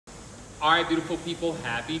All right, beautiful people,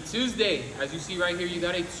 happy Tuesday. As you see right here, you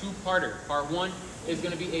got a two-parter. Part one is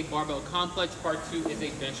gonna be a barbell complex. Part two is a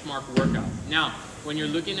benchmark workout. Now, when you're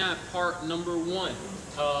looking at part number one,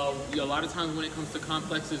 a lot of times when it comes to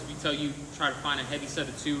complexes, we tell you try to find a heavy set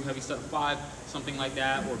of 2, heavy set of 5, something like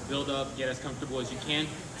that, or build up, get as comfortable as you can.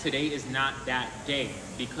 Today is not that day.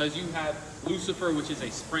 Because you have Lucifer, which is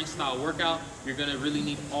a sprint style workout, you're gonna really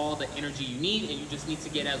need all the energy you need, and you just need to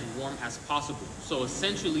get as warm as possible. So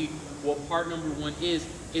essentially, what part number one is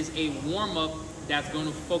a warm up that's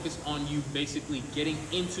gonna focus on you basically getting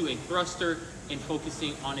into a thruster and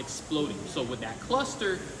focusing on exploding. So with that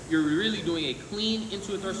cluster, you're really doing a clean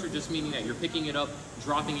into a thruster, just meaning that you're picking it up,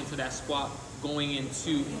 dropping into that squat, going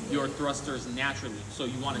into your thrusters naturally. So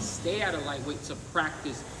you wanna stay at a lightweight to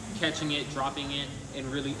practice catching it, dropping it, and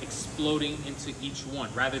really exploding into each one,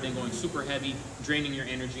 rather than going super heavy, draining your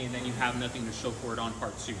energy, and then you have nothing to show for it on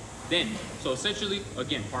part two. So essentially,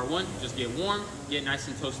 again, part one, just get warm, get nice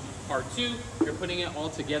and toasty. Part two, you're putting it all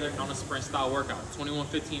together on a sprint style workout, 21,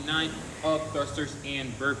 15, 9 of thrusters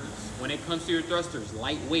and burpees. When it comes to your thrusters,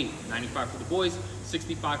 lightweight, 95 for the boys,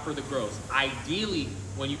 65 for the girls. Ideally,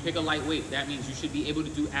 when you pick a lightweight, that means you should be able to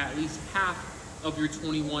do at least half of your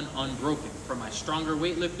 21 unbroken. For my stronger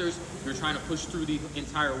weightlifters, you're trying to push through the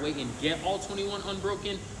entire weight and get all 21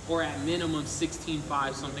 unbroken, or at minimum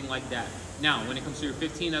 16.5, something like that. Now, when it comes to your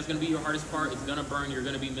 15, that's gonna be your hardest part. It's gonna burn, you're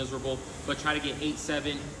gonna be miserable, but try to get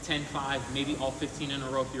 8-7, 10-5, maybe all 15 in a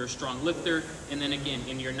row if you're a strong lifter. And then again,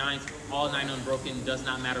 in your 9s, all 9 unbroken, does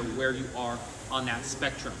not matter where you are on that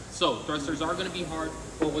spectrum. So thrusters are gonna be hard,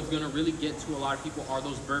 but what's gonna really get to a lot of people are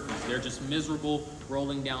those burpees. They're just miserable,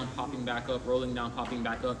 rolling down, popping back up, rolling down, popping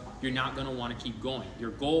back up. You're not gonna wanna keep going.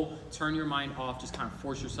 Your goal, turn your mind off, just kind of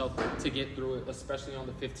force yourself to get through it, especially on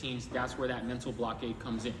the 15s. That's where that mental blockade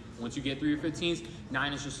comes in. Once you get through your 15s,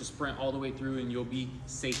 9 is just a sprint all the way through and you'll be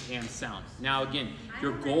safe and sound. Now again,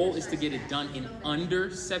 your goal is to get it done in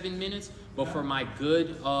under 7 minutes, but for my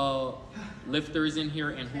good lifters in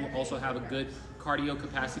here and who also have a good cardio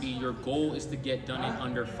capacity, your goal is to get done in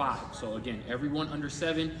under 5. So again, everyone under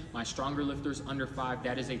 7, my stronger lifters under 5,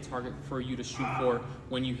 that is a target for you to shoot for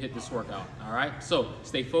when you hit this workout. All right, so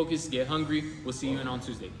stay focused, get hungry. We'll see you in on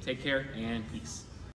Tuesday. Take care and peace.